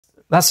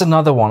That's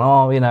another one.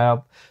 Oh, you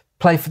know,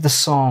 play for the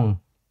song.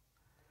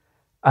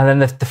 And then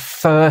the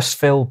first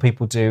fill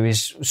people do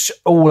is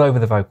all over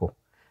the vocal.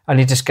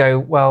 And you just go,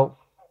 well,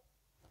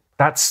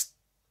 that's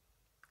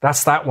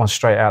that one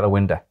straight out the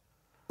window.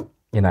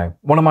 You know,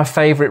 one of my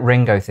favourite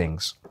Ringo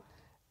things,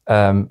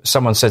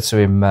 someone said to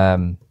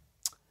him,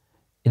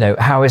 you know,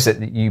 how is it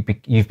that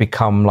you've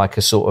become like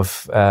a sort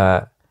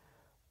of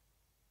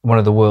one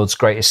of the world's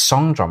greatest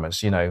song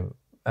drummers, you know?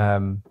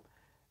 And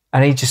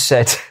he just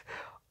said,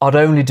 I'd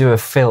only do a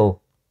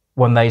fill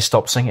when they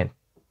stop singing.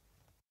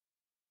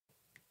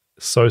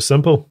 So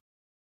simple.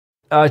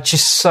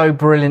 Just so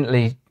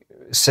brilliantly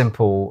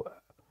simple.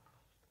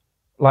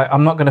 Like,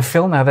 I'm not going to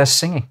fill now, they're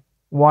singing.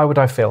 Why would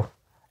I fill?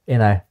 You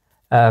know?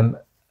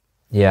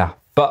 Yeah.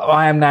 But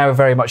I am now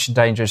very much in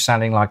danger of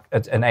sounding like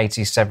an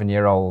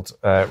 87-year-old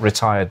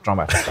retired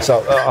drummer. So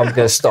I'm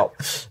going to stop.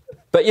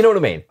 But you know what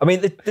I mean? I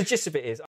mean, the gist of it is...